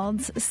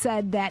Reynolds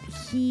said that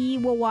he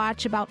will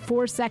watch about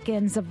 4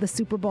 seconds of the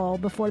Super Bowl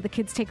before the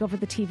kids take over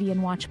the TV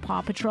and watch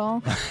Paw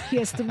Patrol. He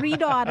has 3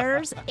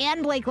 daughters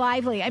and Blake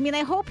Lively. I mean,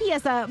 I hope he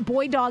has a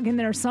boy dog in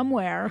there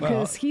somewhere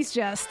because he's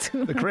just...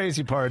 The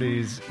crazy part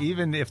is,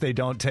 even if they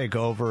don't take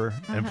over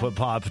and put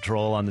Paw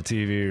Patrol on the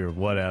TV or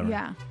whatever.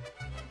 Yeah.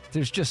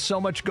 There's just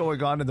so much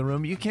going on in the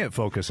room. You can't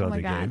focus on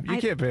the game.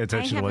 You can't pay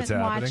attention to what's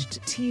happening. I haven't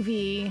watched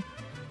TV.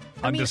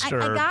 I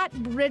got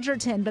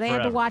Bridgerton, but I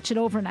had to watch it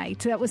overnight.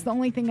 That was the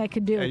only thing I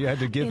could do. Yeah, you had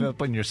to give up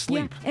on your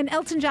sleep. Yeah. And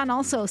Elton John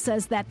also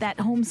says that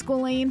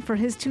homeschooling for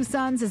his 2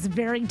 sons is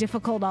very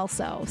difficult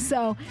also.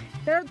 So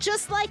they're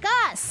just like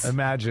us.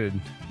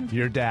 Imagine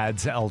your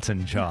dad's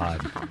Elton John.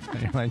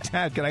 And you're like,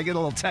 Dad, can I get a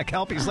little tech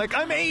help? He's like,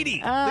 I'm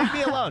 80. Leave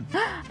me alone.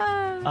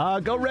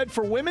 Go Red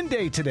for Women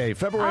Day today.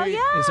 February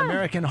is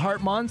American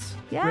Heart Month,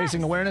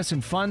 raising awareness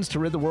and funds to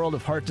rid the world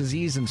of heart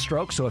disease and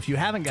stroke. So if you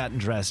haven't gotten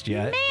dressed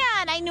yet...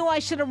 Man, I knew I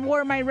should have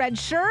wore my red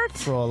shirt.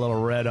 Throw a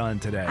little red on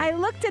today. I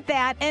looked at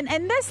that, and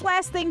this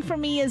last thing for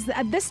me is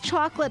this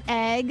chocolate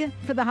egg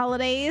for the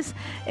holidays.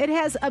 It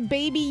has a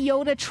baby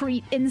Yoda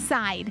treat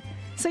inside.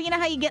 So you know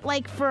how you get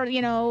for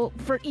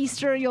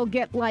Easter, you'll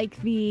get like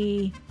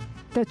the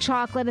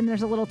chocolate and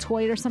there's a little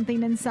toy or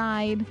something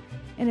inside,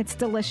 and it's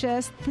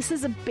delicious. This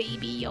is a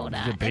baby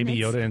Yoda. Is it baby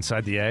Yoda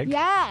inside the egg?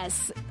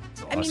 Yes.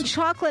 Awesome. I mean,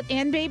 chocolate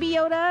and baby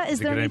Yoda. Is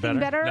there anything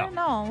better?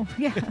 No.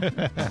 Yeah.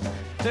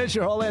 There's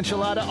your whole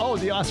enchilada. Oh,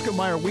 the Oscar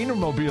Mayer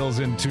Wienermobile's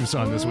in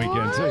Tucson this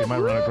weekend, too. You might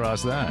run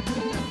across that.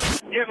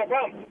 Yeah, no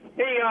problem.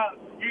 Hey, I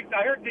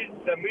heard the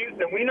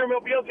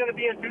Wienermobile's going to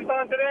be in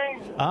Tucson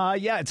today?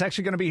 Yeah, it's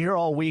actually going to be here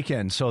all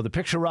weekend. So the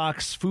Picture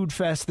Rocks Food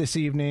Fest this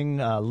evening,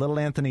 Little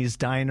Anthony's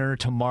Diner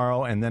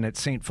tomorrow, and then at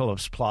St.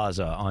 Philip's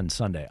Plaza on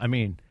Sunday. I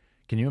mean,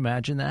 can you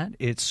imagine that?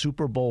 It's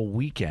Super Bowl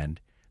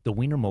weekend. The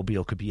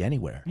Wienermobile could be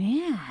anywhere.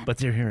 Yeah. But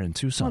they're here in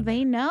Tucson. Well,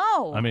 they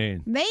know. I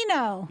mean. They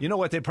know. You know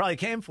what they probably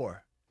came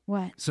for?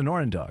 What?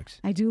 Sonoran dogs.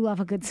 I do love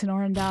a good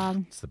Sonoran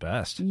dog. It's the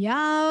best.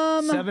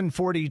 Yum.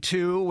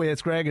 7:42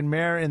 with Greg and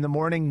Mare in the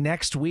morning.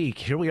 Next week,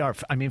 here we are.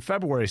 I mean,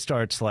 February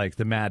starts like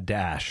the mad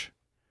dash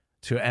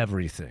to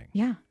everything.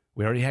 Yeah.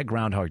 We already had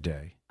Groundhog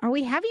Day. Are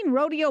we having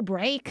Rodeo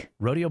Break?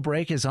 Rodeo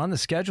Break is on the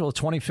schedule,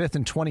 25th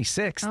and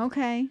 26th.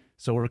 Okay.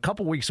 So we're a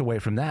couple weeks away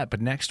from that,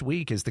 but next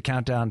week is the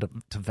countdown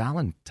to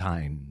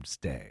Valentine's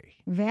Day.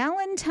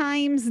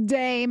 Valentine's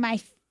Day, my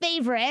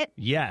favorite.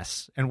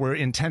 Yes, and we're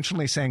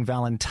intentionally saying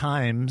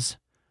Valentine's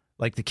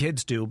like the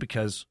kids do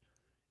because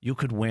you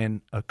could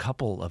win a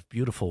couple of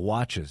beautiful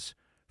watches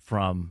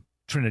from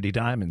Trinity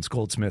Diamonds,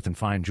 Goldsmith, and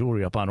Fine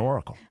Jewelry up on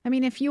Oracle. I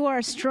mean, if you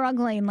are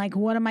struggling, like,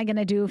 what am I going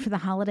to do for the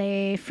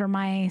holiday for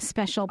my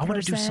special person? I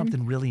want to do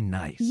something really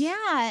nice.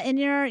 Yeah, and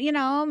you're,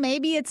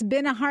 maybe it's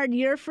been a hard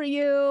year for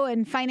you,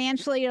 and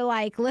financially you're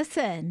like,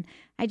 listen,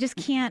 I just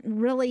can't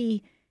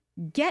really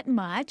get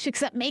much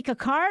except make a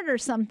card or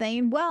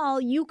something. Well,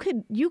 you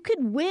could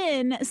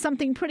win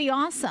something pretty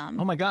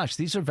awesome. Oh my gosh,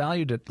 these are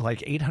valued at like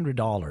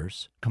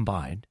 $800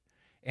 combined,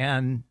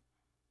 and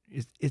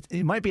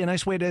it might be a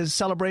nice way to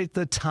celebrate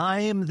the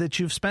time that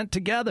you've spent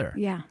together.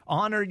 Yeah.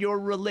 Honor your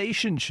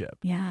relationship.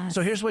 Yeah.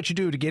 So here's what you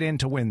do to get in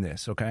to win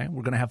this, okay?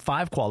 We're going to have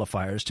 5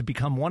 qualifiers to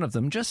become one of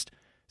them. Just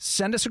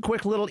send us a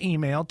quick little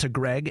email to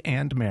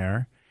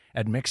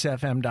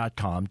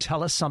gregandmare@mixfm.com.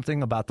 Tell us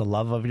something about the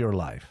love of your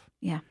life.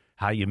 Yeah.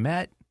 How you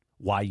met,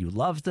 why you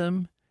love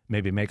them.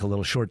 Maybe make a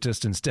little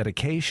short-distance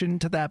dedication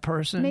to that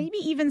person. Maybe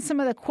even some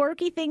of the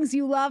quirky things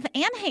you love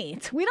and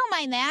hate. We don't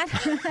mind that.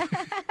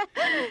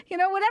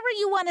 Whatever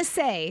you want to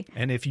say.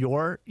 And if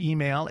your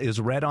email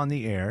is read on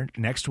the air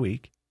next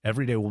week,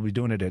 every day we'll be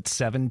doing it at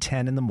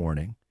 7:10 in the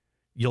morning,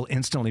 you'll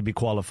instantly be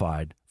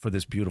qualified for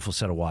this beautiful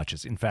set of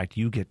watches. In fact,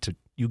 you get to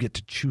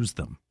choose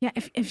them. Yeah,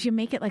 if you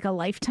make it like a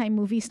Lifetime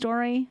movie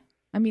story.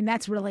 I mean,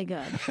 that's really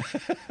good.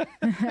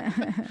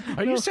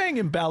 Are you saying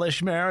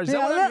embellish, Mare?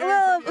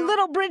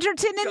 Little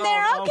Bridgerton in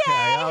there.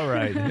 Okay. All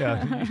right.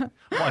 Yeah.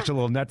 Watch a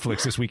little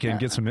Netflix this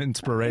weekend. Get some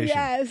inspiration.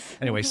 Yes.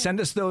 Anyway,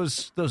 send us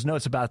those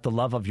notes about the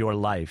love of your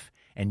life,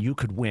 and you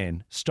could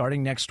win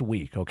starting next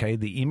week, okay?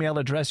 The email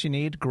address you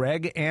need,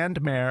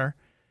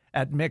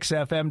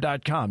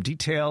 gregandmare@mixfm.com.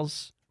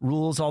 Details,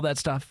 rules, all that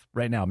stuff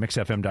right now,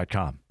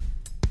 mixfm.com.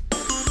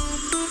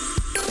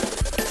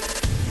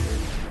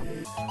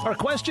 Our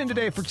question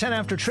today for 10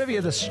 After Trivia,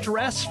 the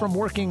stress from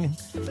working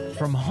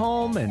from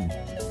home and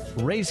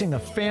raising a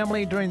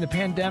family during the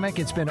pandemic,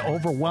 it's been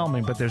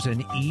overwhelming, but there's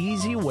an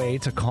easy way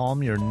to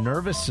calm your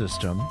nervous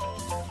system,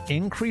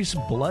 increase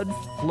blood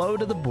flow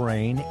to the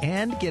brain,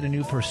 and get a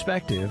new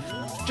perspective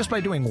just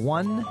by doing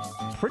one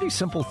pretty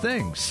simple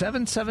thing.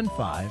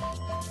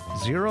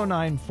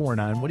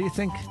 775-0949. What do you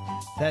think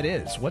that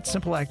is? What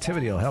simple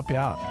activity will help you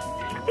out?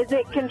 Is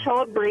it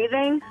controlled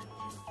breathing?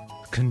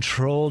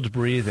 Controlled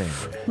breathing.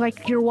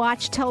 Like your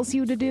watch tells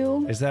you to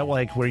do? Is that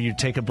like where you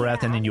take a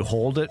breath and then you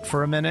hold it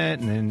for a minute,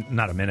 and then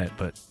not a minute,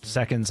 but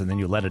seconds, and then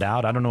you let it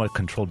out? I don't know what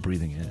controlled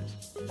breathing is.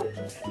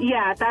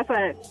 Yeah, that's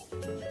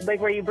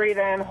like where you breathe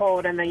in,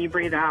 hold, and then you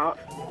breathe out.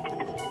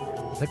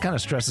 That kind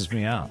of stresses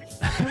me out.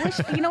 I wish,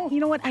 you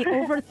know what? I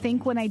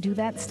overthink when I do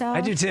that stuff.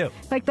 I do too.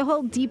 Like the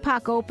whole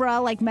Deepak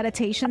Oprah, like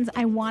meditations,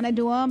 I want to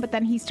do them, but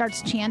then he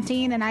starts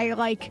chanting, and I'm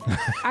like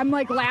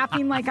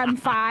laughing like I'm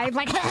 5.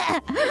 Like,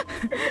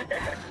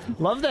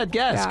 love that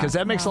guess, because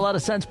that makes a lot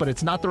of sense, but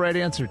it's not the right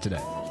answer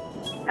today.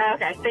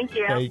 Okay, thank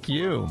you. Thank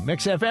you.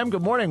 Mix FM,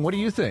 good morning. What do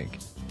you think?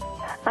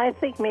 I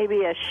think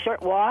maybe a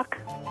short walk.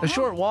 A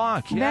short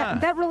walk, yeah.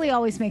 That really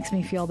always makes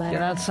me feel better.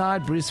 Get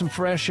outside, breathe some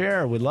fresh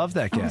air. We love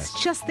that I guess.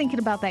 was just thinking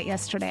about that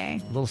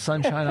yesterday. A little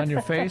sunshine on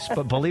your face,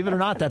 but believe it or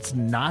not, that's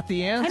not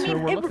the answer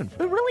we're looking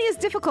for. It really is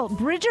difficult.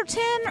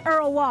 Bridgerton or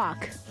a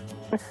walk?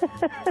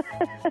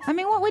 I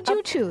mean, what would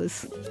you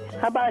choose?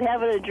 How about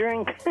having a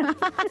drink?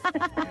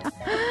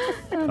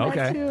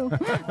 Okay. Too.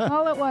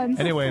 All at once.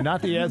 Anyway,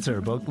 not the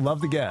answer, but love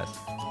the guess.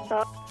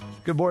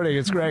 Good morning,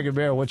 it's Greg and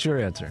Bear. What's your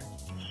answer?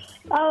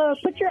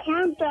 Put your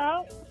hands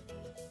out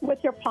with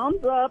your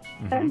palms up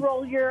and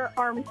roll your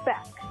arms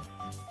back.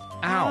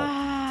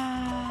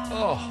 Ow.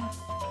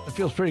 Oh, it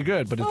feels pretty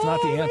good, but it's not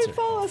the answer. I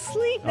fall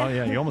asleep. Oh,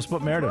 yeah, you almost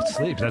put Meredith to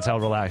sleep. That's how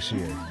relaxed she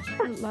is.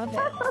 I love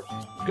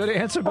it. Good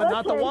answer, but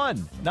not the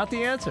one. Not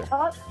the answer.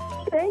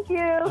 Thank you.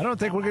 I don't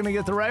think we're going to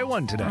get the right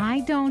one today.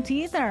 I don't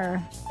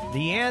either.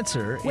 The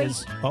answer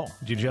is... Oh,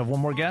 did you have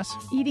one more guess?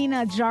 Eating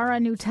a jar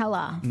of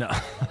Nutella. No.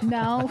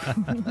 No?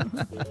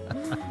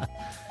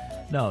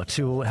 No,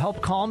 to help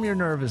calm your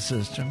nervous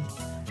system,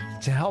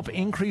 to help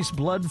increase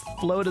blood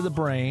flow to the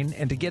brain,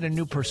 and to get a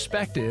new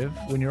perspective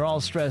when you're all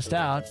stressed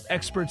out,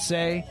 experts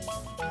say,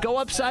 go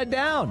upside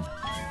down.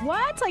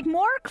 What? Like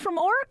Mork from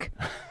Ork?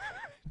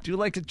 Do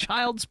like a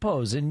child's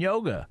pose in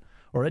yoga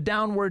or a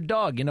downward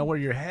dog, where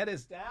your head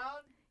is down?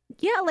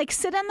 Yeah, like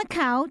sit on the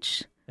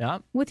couch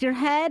with your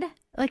head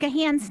like a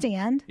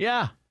handstand.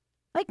 Yeah.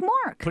 Like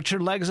Mork. Put your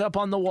legs up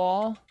on the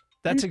wall.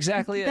 That's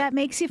exactly it. That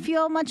makes you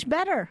feel much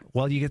better.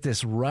 Well, you get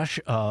this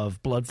rush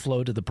of blood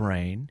flow to the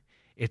brain.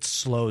 It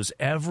slows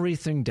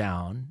everything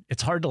down.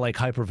 It's hard to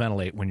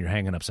hyperventilate when you're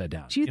hanging upside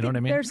down. Do you know think what I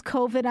mean? There's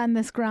COVID on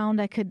this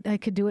ground? I could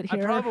do it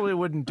here. I probably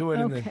wouldn't do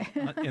it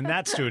in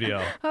that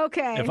studio.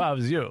 Okay. If I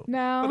was you.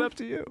 No. But up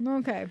to you.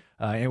 Okay.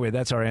 Anyway,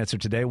 that's our answer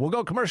today. We'll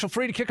go commercial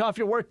free to kick off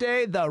your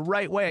workday the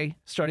right way,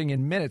 starting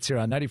in minutes here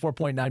on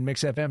 94.9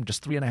 Mix FM.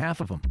 Just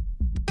 3.5 of them.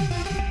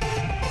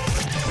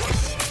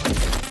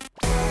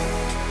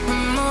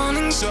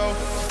 So,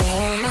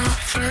 all my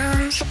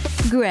friends.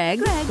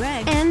 Greg,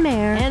 and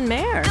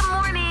Mare. Good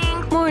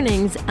morning.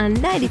 Mornings on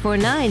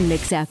 94.9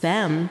 Mix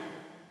FM.